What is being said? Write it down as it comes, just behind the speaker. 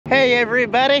Hey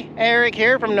everybody, Eric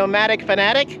here from Nomadic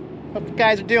Fanatic. Hope you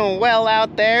guys are doing well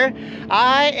out there.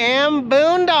 I am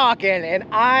boondocking and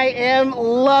I am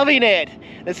loving it.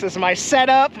 This is my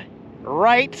setup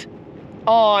right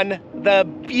on the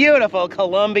beautiful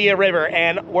Columbia River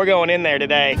and we're going in there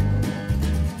today.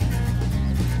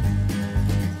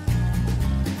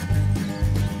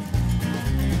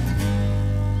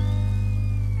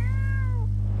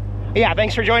 Yeah,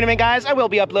 thanks for joining me, guys. I will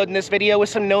be uploading this video with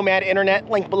some Nomad internet.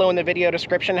 Link below in the video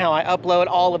description how I upload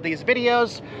all of these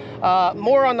videos.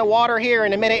 More on the water here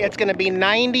in a minute. It's going to be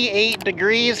 98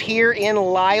 degrees here in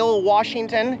Lisle,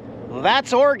 Washington.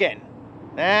 That's Oregon.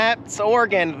 That's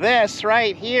Oregon. This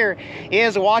right here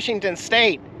is Washington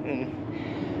State.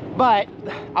 But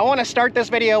I want to start this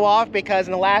video off because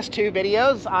in the last two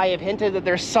videos, I have hinted that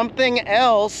there's something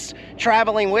else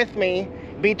traveling with me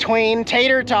between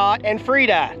Tater Tot and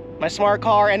Freeda. My smart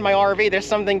car and my RV. There's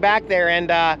something back there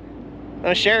and I'm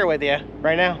gonna share it with you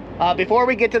right now. Before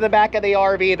we get to the back of the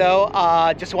RV though,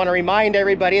 just want to remind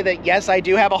everybody that yes, I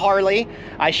do have a Harley.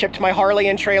 I shipped my Harley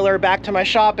and trailer back to my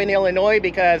shop in Illinois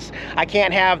because I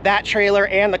can't have that trailer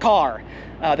and the car.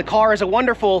 The car is a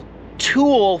wonderful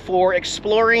tool for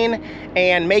exploring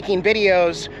and making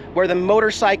videos where the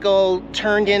motorcycle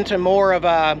turned into more of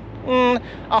a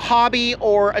hobby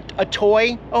or a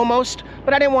toy almost,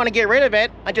 but I didn't want to get rid of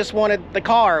it. I just wanted the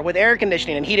car with air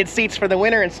conditioning and heated seats for the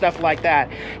winter and stuff like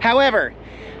that. However,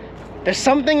 there's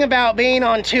something about being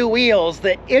on two wheels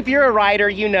that if you're a rider,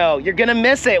 you know, you're gonna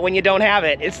miss it when you don't have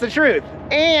it. It's the truth.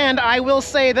 And I will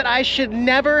say that I should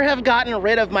never have gotten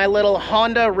rid of my little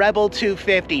Honda Rebel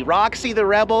 250. Roxy the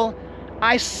Rebel,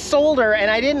 I sold her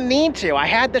and I didn't need to. I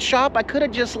had the shop, I could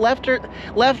have just left her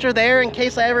there in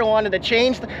case I ever wanted to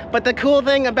change. But the cool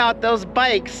thing about those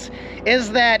bikes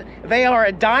is that they are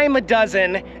a dime a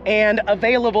dozen and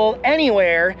available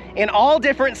anywhere in all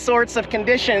different sorts of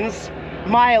conditions,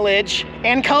 mileage,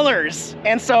 and colors.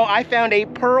 And so I found a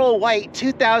pearl white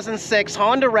 2006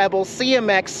 Honda Rebel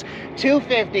CMX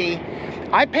 250.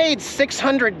 I paid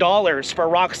 $600 for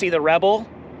Roxy the Rebel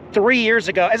 3 years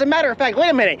ago. As a matter of fact, wait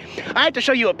a minute, I have to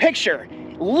show you a picture.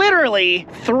 Literally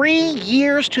 3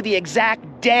 years to the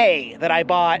exact day that I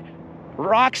bought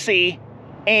Roxy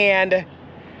and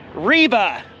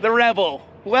Reba the Rebel.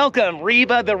 Welcome,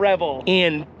 Reba the Rebel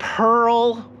in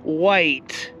pearl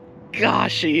white.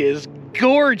 Gosh, she is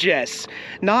gorgeous.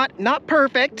 Not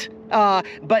perfect,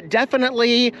 but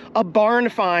definitely a barn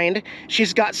find.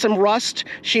 She's got some rust,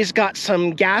 she's got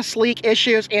some gas leak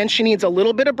issues, and she needs a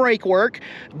little bit of brake work,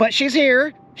 but she's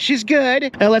here. She's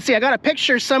good. Let's see, I got a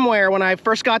picture somewhere when I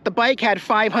first got the bike, had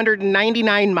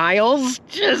 599 miles.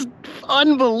 Just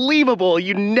unbelievable.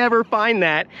 You never find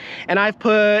that. And I've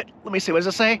put, let me see, what does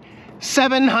it say?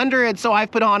 700, so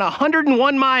I've put on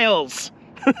 101 miles.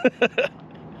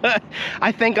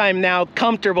 I think I'm now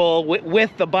comfortable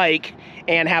with the bike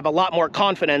and have a lot more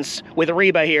confidence with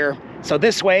Reba here. So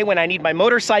this way, when I need my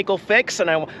motorcycle fix and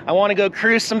I want to go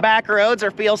cruise some back roads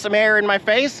or feel some air in my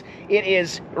face, it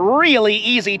is really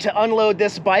easy to unload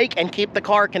this bike and keep the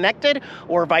car connected,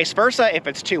 or vice versa. If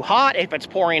it's too hot, if it's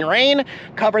pouring rain,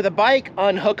 cover the bike,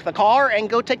 unhook the car, and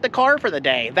go take the car for the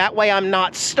day. That way I'm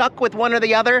not stuck with one or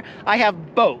the other. I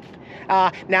have both.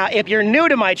 Now, if you're new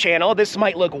to my channel, this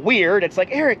might look weird. It's like,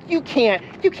 Eric, you can't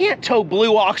tow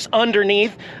Blue Ox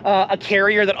underneath a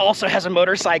carrier that also has a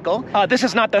motorcycle. This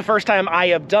is not the first time I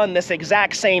have done this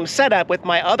exact same setup with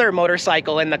my other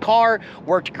motorcycle, and the car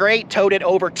worked great, towed it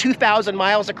over 2,000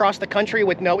 miles across the country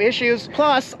with no issues.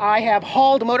 Plus, I have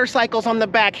hauled motorcycles on the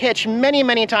back hitch many,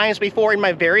 many times before in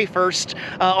my very first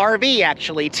RV,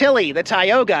 actually, Tilly, the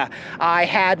Tioga. I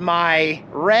had my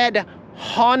red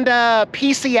Honda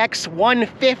PCX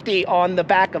 150 on the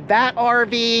back of that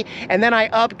RV, and then I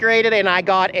upgraded and I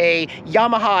got a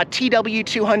Yamaha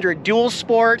TW200 Dual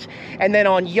Sport, and then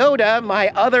on Yoda, my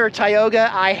other Tioga,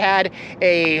 I had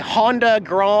a Honda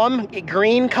Grom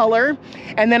green color,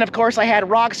 and then of course I had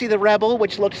Roxy the Rebel,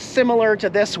 which looked similar to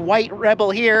this white Rebel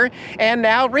here, and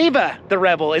now Reba the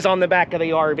Rebel is on the back of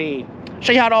the RV.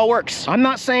 Show you how it all works. I'm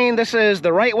not saying this is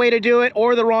the right way to do it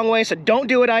or the wrong way, so don't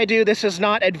do what I do. This is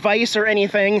not advice or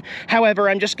anything. However,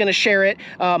 I'm just gonna share it.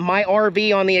 My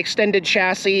RV on the extended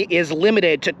chassis is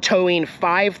limited to towing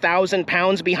 5,000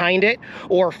 pounds behind it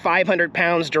or 500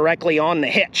 pounds directly on the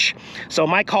hitch. So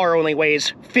my car only weighs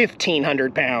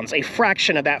 1,500 pounds, a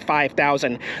fraction of that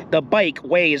 5,000. The bike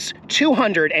weighs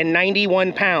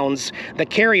 291 pounds. The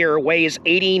carrier weighs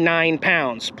 89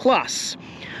 pounds. Plus,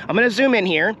 I'm gonna zoom in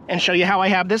here and show you how I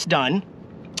have this done.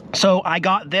 So I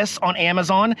got this on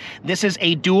Amazon. This is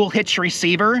a dual hitch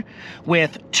receiver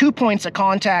with 2 points of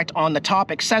contact on the top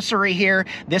accessory here.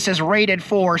 This is rated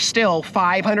for still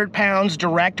 500 pounds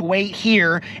direct weight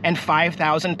here and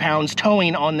 5,000 pounds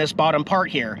towing on this bottom part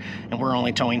here. And we're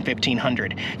only towing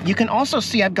 1,500. You can also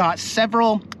see I've got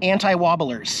several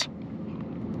anti-wobblers.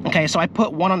 Okay, so I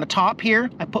put one on the top here,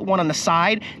 I put one on the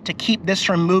side to keep this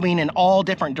from moving in all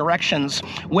different directions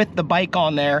with the bike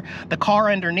on there. The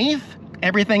car underneath,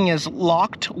 everything is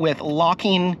locked with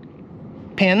locking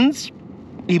pins,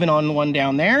 even on the one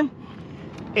down there.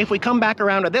 If we come back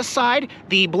around to this side,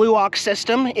 the Blue Ox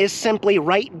system is simply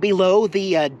right below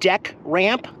the deck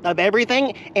ramp of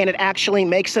everything, and it actually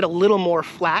makes it a little more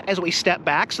flat as we step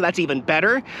back, so that's even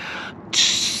better.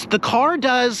 The car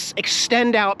does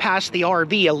extend out past the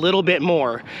RV a little bit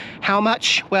more. How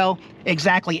much? Well,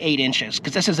 exactly 8 inches,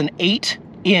 because this is an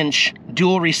 8-inch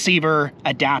dual receiver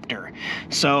adapter.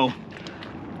 So,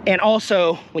 and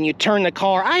also, when you turn the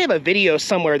car, I have a video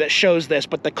somewhere that shows this,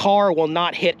 but the car will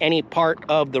not hit any part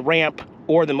of the ramp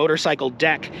or the motorcycle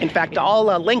deck. In fact, I'll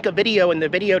link a video in the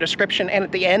video description and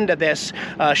at the end of this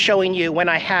showing you when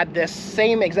I had this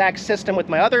same exact system with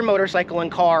my other motorcycle and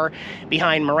car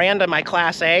behind Miranda, my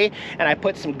Class A, and I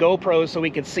put some GoPros so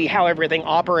we could see how everything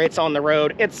operates on the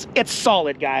road. It's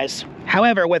solid, guys.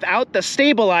 However, without the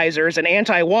stabilizers and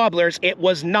anti-wobblers, it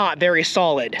was not very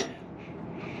solid.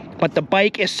 But the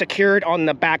bike is secured on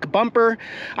the back bumper.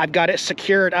 I've got it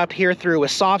secured up here through with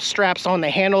soft straps on the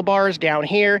handlebars down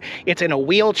here. It's in a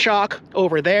wheel chock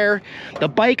over there. The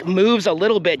bike moves a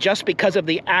little bit just because of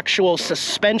the actual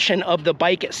suspension of the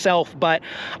bike itself, but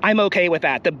I'm okay with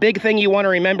that. The big thing you want to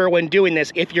remember when doing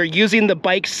this, if you're using the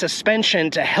bike's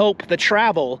suspension to help the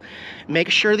travel,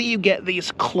 make sure that you get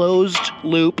these closed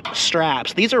loop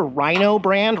straps. These are Rhino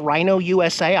brand, Rhino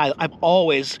USA. I've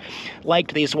always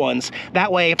liked these ones.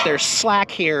 That way, if there's slack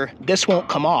here, this won't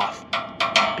come off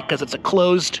because it's a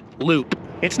closed loop.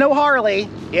 It's no Harley,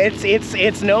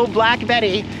 it's no Black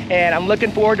Betty, and I'm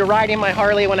looking forward to riding my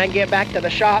Harley when I get back to the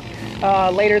shop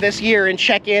later this year and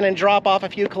check in and drop off a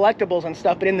few collectibles and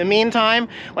stuff. But in the meantime,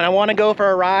 when I want to go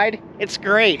for a ride, it's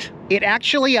great. It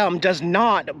actually does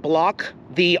not block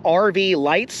the RV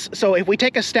lights. So if we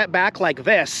take a step back like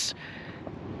this,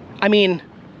 I mean,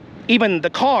 even the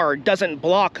car doesn't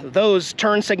block those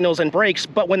turn signals and brakes,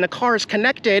 but when the car is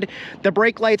connected, the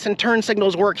brake lights and turn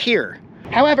signals work here.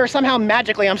 However, somehow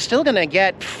magically, I'm still gonna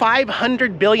get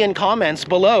 500 billion comments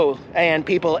below and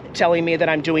people telling me that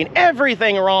I'm doing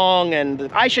everything wrong and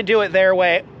that I should do it their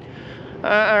way.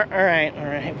 All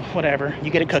right, whatever,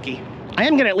 you get a cookie. I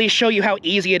am gonna at least show you how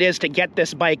easy it is to get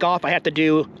this bike off. I have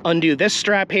to undo this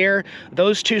strap here,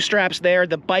 those 2 straps there.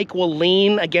 The bike will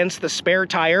lean against the spare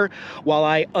tire while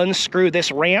I unscrew this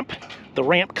ramp. The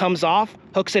ramp comes off,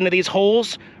 hooks into these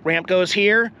holes, ramp goes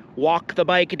here, walk the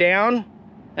bike down,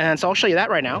 and so I'll show you that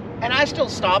right now. And I still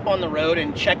stop on the road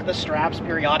and check the straps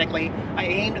periodically. I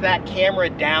aimed that camera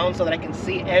down so that I can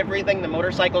see everything the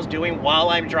motorcycle's doing while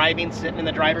I'm driving, sitting in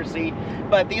the driver's seat.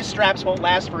 But these straps won't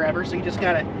last forever, so you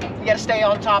gotta stay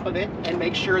on top of it and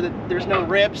make sure that there's no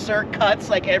rips or cuts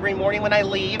like every morning when I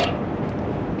leave.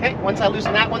 Okay, once I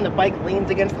loosen that one, the bike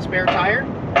leans against the spare tire.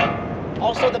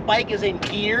 Also, the bike is in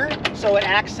gear, so it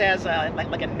acts as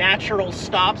like a natural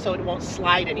stop so it won't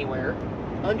slide anywhere.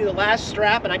 Undo the last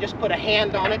strap, and I just put a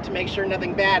hand on it to make sure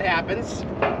nothing bad happens.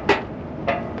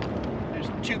 There's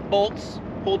 2 bolts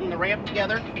holding the ramp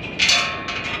together.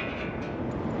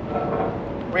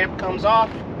 Ramp comes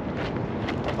off,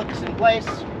 clicks in place,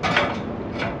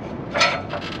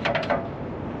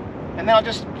 and then I'll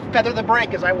just feather the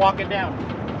brake as I walk it down.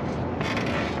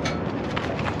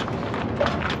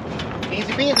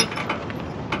 Easy peasy,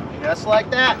 just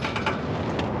like that.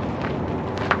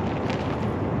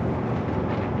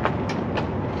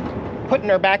 Putting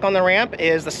her back on the ramp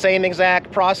is the same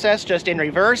exact process, just in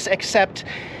reverse, except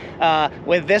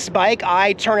with this bike,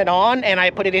 I turn it on and I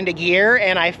put it into gear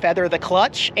and I feather the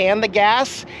clutch and the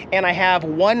gas, and I have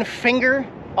 1 finger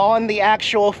on the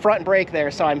actual front brake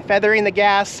there. So I'm feathering the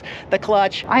gas, the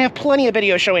clutch. I have plenty of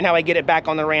videos showing how I get it back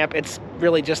on the ramp. It's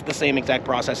really just the same exact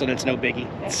process and it's no biggie.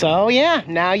 So yeah,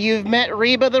 now you've met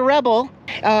Reba the Rebel.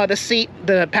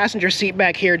 The passenger seat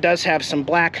back here does have some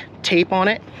black tape on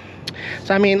it.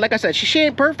 So I mean, like I said, she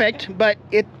ain't perfect, but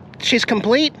she's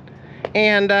complete.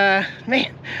 And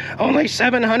man, only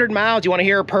 700 miles. You want to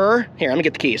hear her purr? Here, let me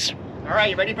get the keys. All right,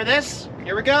 you ready for this?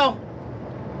 Here we go.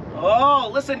 Oh,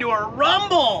 listen to her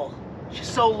rumble. She's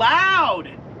so loud.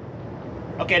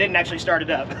 Okay, I didn't actually start it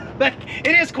up, but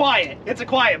it is quiet. It's a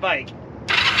quiet bike.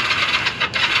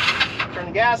 Turn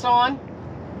the gas on.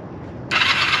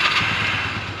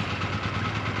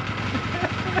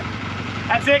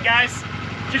 That's it, guys.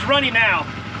 Just running now.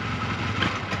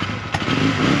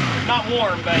 Not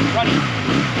warm, but running.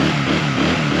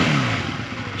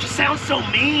 She sounds so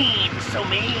mean, so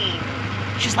mean.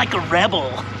 She's like a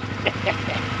rebel.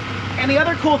 And the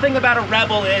other cool thing about a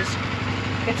rebel is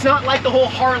it's not like the whole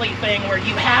Harley thing where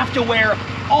you have to wear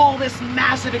all this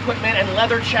massive equipment and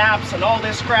leather chaps and all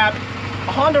this crap.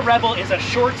 A Honda Rebel is a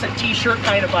shorts and t-shirt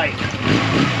kind of bike.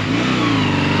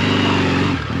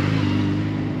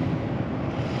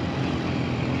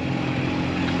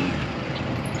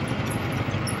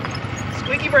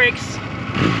 Squeaky brakes.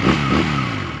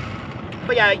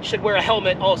 But yeah, you should wear a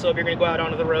helmet also if you're gonna go out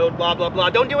onto the road, blah, blah, blah.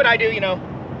 Don't do what I do, you know.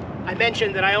 I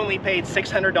mentioned that I only paid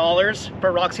 $600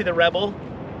 for Roxy the Rebel.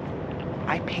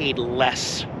 I paid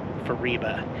less for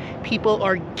Reba. People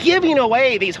are giving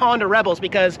away these Honda Rebels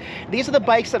because these are the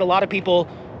bikes that a lot of people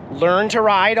learn to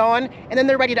ride on and then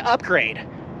they're ready to upgrade.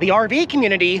 The RV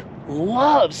community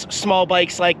loves small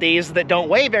bikes like these that don't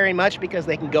weigh very much because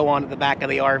they can go onto the back of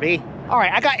the RV. All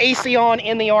right, I got AC on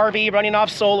in the RV, running off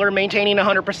solar, maintaining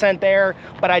 100% there,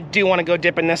 but I do want to go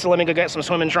dip in this, so let me go get some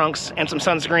swimming trunks and some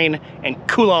sunscreen and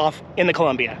cool off in the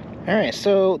Columbia. All right,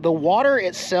 so the water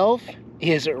itself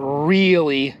is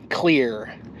really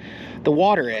clear. The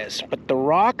water is, but the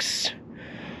rocks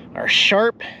are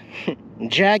sharp,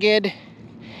 jagged,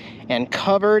 and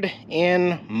covered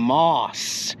in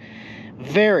moss.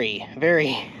 Very,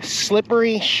 very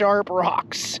slippery, sharp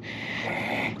rocks.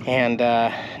 And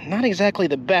not exactly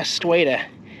the best way to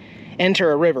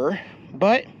enter a river,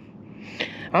 but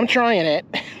I'm trying it.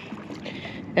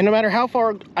 And no matter how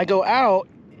far I go out,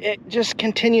 it just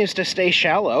continues to stay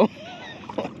shallow.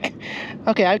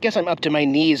 Okay, I guess I'm up to my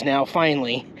knees now,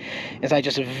 finally, as I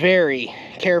just very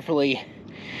carefully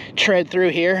tread through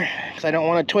here, because I don't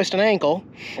want to twist an ankle.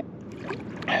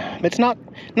 But it's not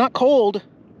cold.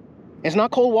 It's not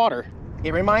cold water.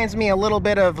 It reminds me a little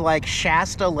bit of like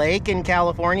Shasta Lake in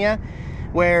California,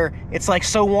 where it's like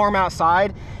so warm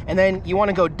outside, and then you want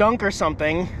to go dunk or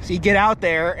something, so you get out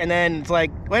there, and then it's like,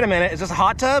 wait a minute, is this a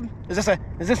hot tub? Is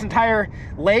this entire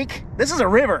lake? This is a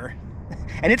river.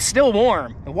 And it's still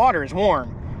warm. The water is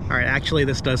warm. All right, actually,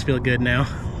 this does feel good now.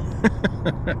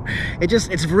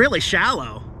 It's really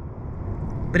shallow.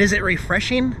 But is it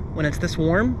refreshing when it's this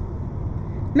warm?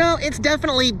 No, it's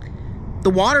definitely, the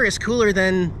water is cooler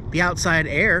than the outside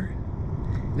air.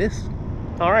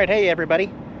 All right, hey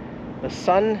everybody. The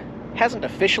sun hasn't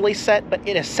officially set, but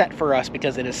it is set for us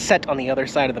because it is set on the other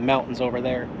side of the mountains over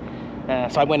there.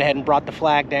 So I went ahead and brought the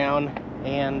flag down,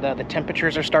 and the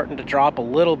temperatures are starting to drop a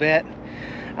little bit.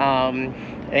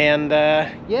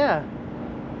 Yeah,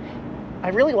 I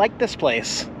really like this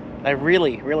place. I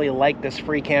really, really like this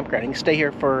free campground. You can stay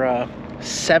here for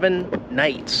 7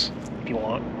 nights if you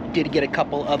want. Did get a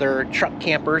couple other truck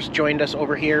campers, joined us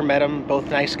over here, met them, both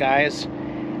nice guys.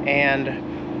 And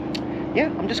yeah,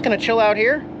 I'm just gonna chill out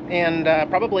here and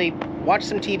probably watch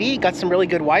some TV. Got some really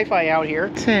good Wi-Fi out here.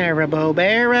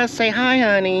 Terabobera, say hi,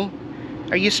 honey.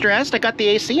 Are you stressed? I got the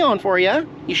AC on for you.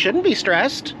 You shouldn't be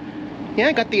stressed. Yeah,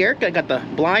 I got the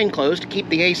blind closed to keep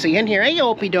the AC in here. Hey,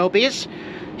 Opie dopies.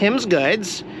 Him's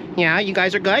goods. Yeah, you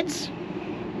guys are goods?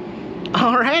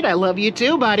 All right, I love you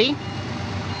too, buddy.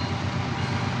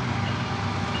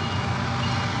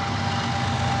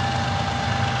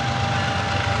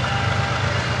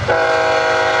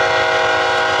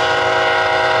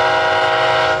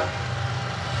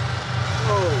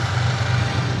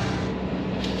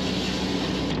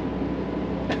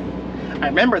 I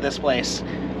remember this place.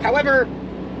 However,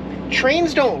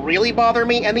 trains don't really bother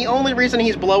me, and the only reason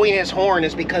he's blowing his horn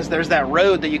is because there's that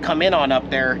road that you come in on up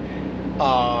there.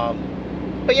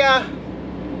 But yeah,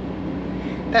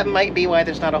 that might be why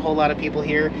there's not a whole lot of people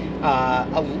here.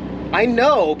 I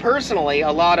know, personally,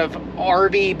 a lot of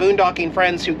RV boondocking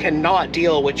friends who cannot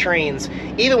deal with trains,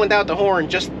 even without the horn.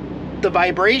 Just the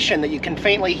vibration that you can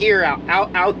faintly hear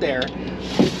out there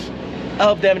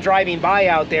of them driving by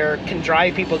out there can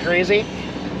drive people crazy.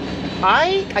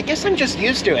 I guess I'm just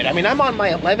used to it. I mean, I'm on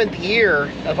my 11th year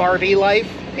of RV life,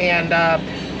 and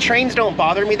trains don't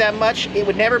bother me that much. It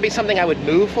would never be something I would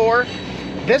move for.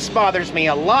 This bothers me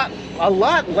a lot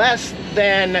less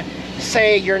than,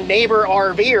 say, your neighbor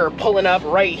RVer pulling up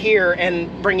right here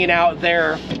and bringing out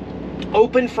their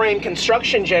open frame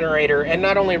construction generator and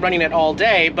not only running it all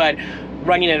day, but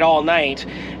running it all night,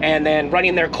 and then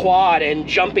running their quad and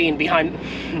jumping behind.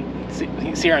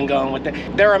 See where I'm going with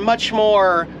it. There are much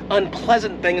more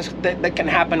unpleasant things that can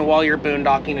happen while you're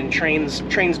boondocking, and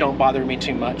trains don't bother me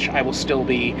too much. I will still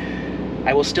be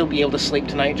able to sleep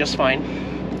tonight just fine.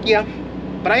 Yeah,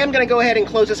 But I am going to go ahead and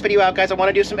close this video out, guys. I want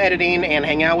to do some editing and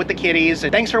hang out with the kitties.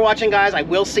 And thanks for watching, guys. I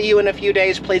will see you in a few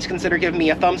days. Please consider giving me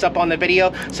a thumbs up on the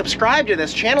video. Subscribe to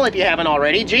this channel if you haven't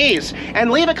already. Jeez. And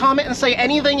leave a comment and say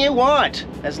anything you want,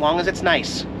 as long as it's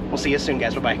nice. We'll see you soon,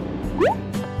 guys. Bye-bye.